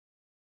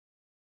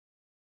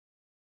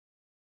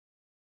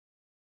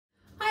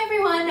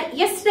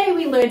yesterday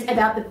we learned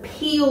about the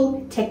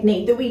peel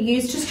technique that we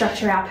use to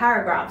structure our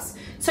paragraphs.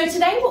 So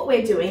today what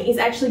we're doing is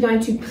actually going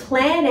to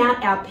plan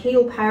out our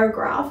peel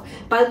paragraph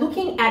by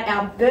looking at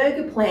our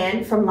burger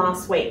plan from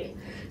last week.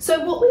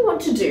 So what we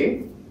want to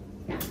do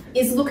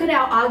is look at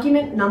our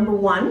argument number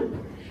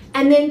 1,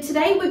 and then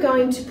today we're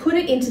going to put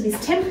it into this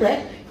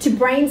template to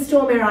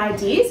brainstorm our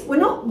ideas. We're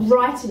not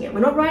writing it.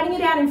 We're not writing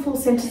it out in full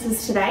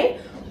sentences today.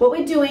 What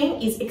we're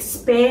doing is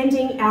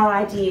expanding our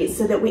ideas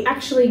so that we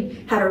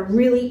actually have a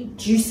really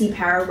juicy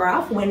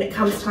paragraph when it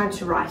comes time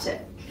to write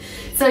it.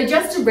 So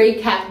just to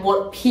recap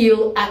what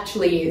peel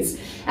actually is.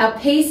 Our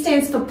P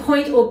stands for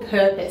point or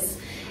purpose.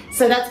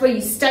 So that's where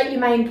you state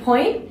your main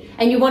point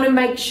and you want to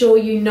make sure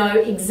you know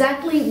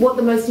exactly what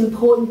the most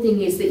important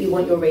thing is that you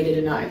want your reader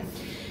to know.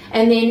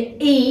 And then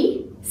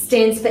E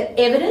stands for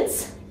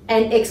evidence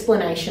and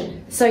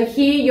explanation. So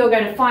here you're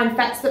going to find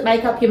facts that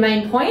make up your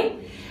main point,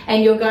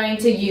 and you're going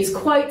to use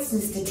quotes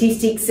and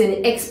statistics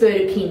and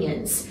expert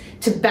opinions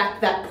to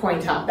back that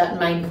point up, that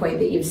main point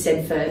that you've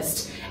said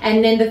first.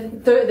 And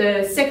then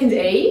the second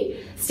E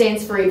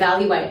stands for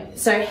evaluate.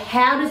 So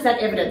how does that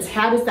evidence,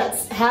 how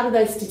do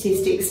those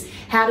statistics,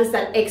 how does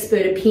that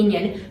expert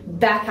opinion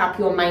back up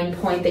your main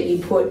point that you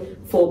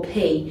put for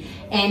P?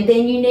 And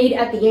then you need,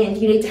 at the end,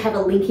 you need to have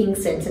a linking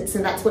sentence,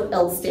 and that's what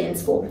L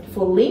stands for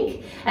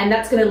link, and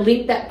that's going to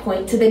link that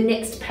point to the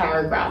next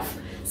paragraph.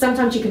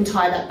 Sometimes you can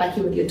tie that back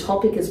in with your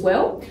topic as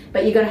well,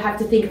 but you're going to have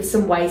to think of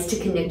some ways to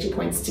connect your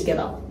points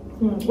together.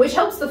 Which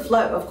helps the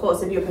flow, of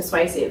course, if you're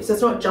persuasive, so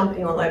it's not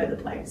jumping all over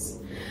the place.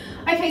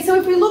 Okay, so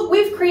if we look,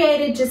 we've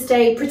created just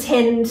a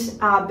pretend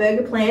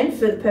burger plan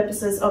for the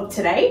purposes of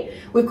today.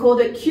 We've called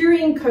it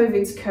Curing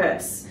COVID's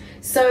Curse.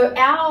 So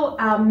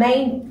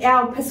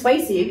our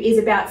persuasive is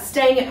about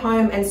staying at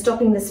home and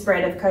stopping the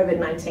spread of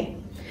COVID-19.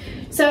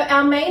 So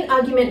our main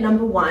argument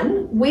number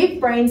 1,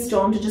 we've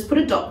brainstormed to just put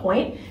a dot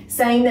point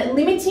saying that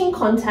limiting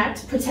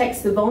contact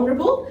protects the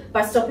vulnerable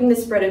by stopping the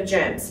spread of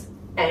germs.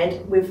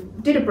 And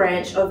we've did a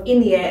branch of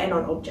in the air and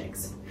on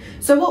objects.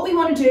 So what we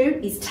want to do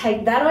is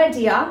take that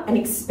idea and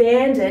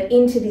expand it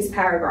into this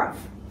paragraph.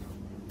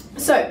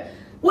 So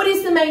what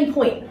is the main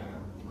point?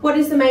 What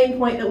is the main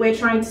point that we're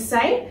trying to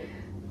say?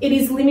 It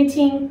is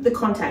limiting the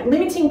contact.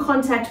 Limiting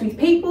contact with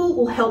people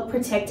will help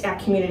protect our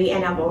community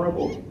and our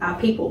vulnerable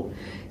people.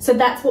 So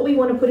that's what we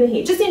want to put in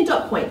here, just in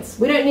dot points.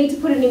 We don't need to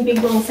put it in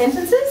big long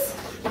sentences.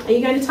 Are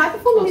you going to type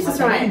it for me, Mrs.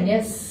 Ryan?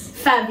 Yes.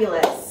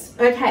 Fabulous.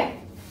 Okay.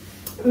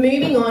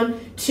 Moving on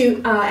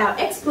to our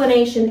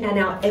explanation and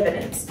our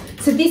evidence.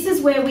 So this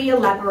is where we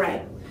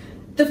elaborate.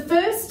 The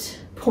first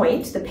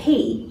point, the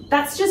P,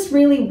 that's just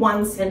really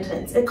one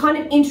sentence. It kind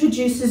of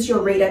introduces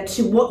your reader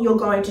to what you're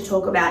going to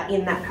talk about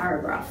in that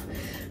paragraph.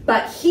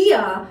 But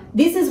here,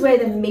 this is where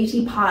the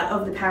meaty part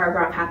of the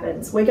paragraph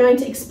happens. We're going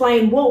to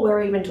explain what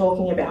we're even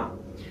talking about.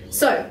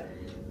 So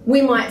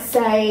we might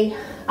say,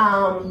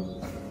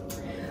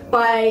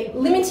 by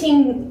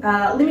limiting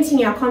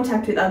our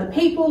contact with other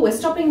people, we're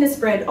stopping the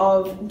spread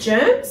of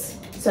germs.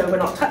 So we're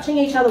not touching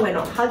each other, we're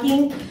not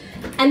hugging.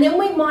 And then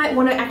we might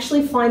want to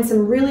actually find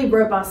some really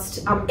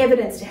robust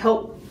evidence to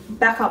help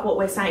back up what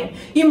we're saying.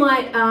 You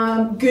might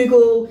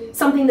Google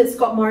something that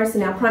Scott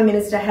Morrison, our Prime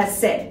Minister, has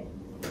said.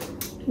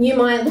 You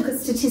might look at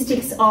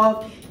statistics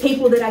of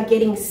people that are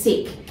getting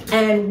sick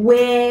and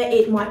where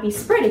it might be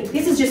spreading.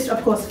 This is just,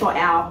 of course, for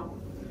our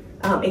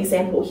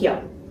example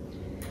here.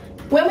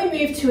 When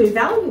we move to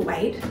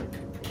evaluate,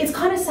 it's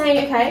kind of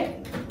saying,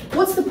 okay,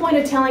 what's the point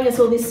of telling us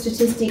all these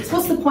statistics?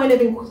 What's the point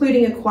of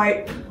including a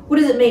quote? What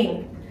does it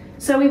mean?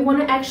 So we want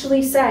to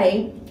actually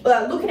say,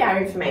 look at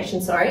our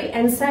information,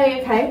 and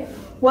say, okay,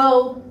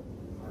 well,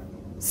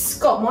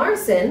 Scott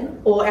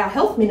Morrison, or our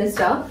health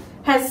minister,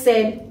 has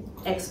said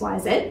X, Y,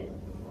 Z.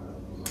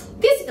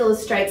 This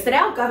illustrates that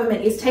our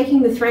government is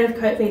taking the threat of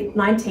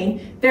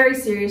COVID-19 very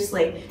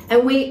seriously,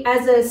 and we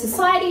as a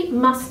society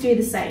must do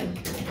the same.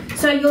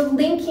 So you're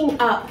linking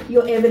up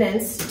your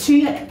evidence to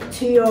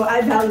your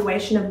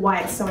evaluation of why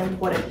it's so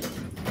important.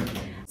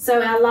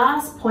 So our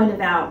last point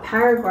of our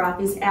paragraph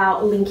is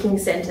our linking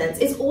sentence.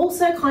 It's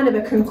also kind of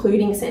a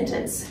concluding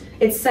sentence.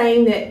 It's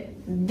saying that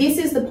this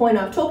is the point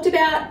I've talked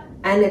about,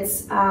 and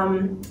it's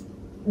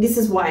this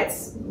is why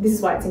it's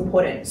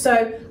important.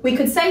 So we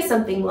could say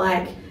something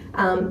like,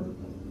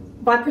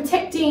 by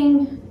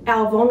protecting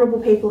our vulnerable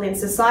people in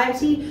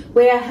society,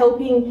 we are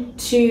helping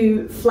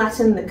to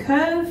flatten the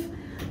curve.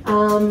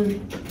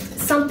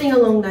 Something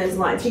along those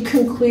lines. You're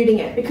concluding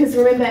it, because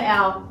remember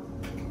our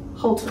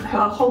whole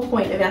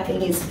point of our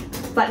thing is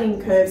flattening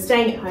the curve,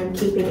 staying at home,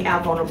 keeping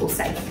our vulnerable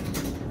safe.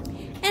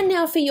 And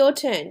now for your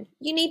turn.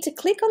 You need to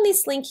click on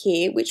this link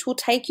here, which will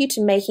take you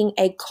to making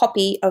a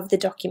copy of the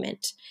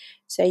document.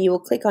 So you will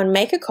click on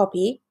Make a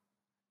Copy.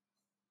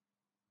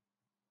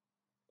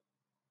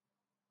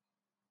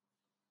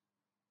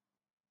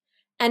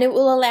 And it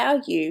will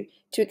allow you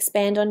to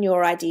expand on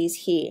your ideas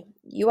here.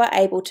 You are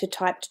able to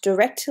type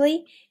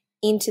directly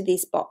into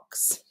this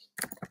box.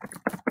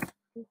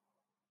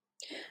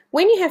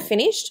 When you have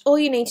finished, all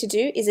you need to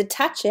do is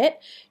attach it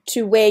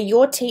to where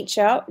your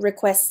teacher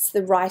requests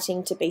the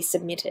writing to be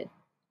submitted.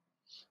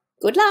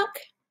 Good luck!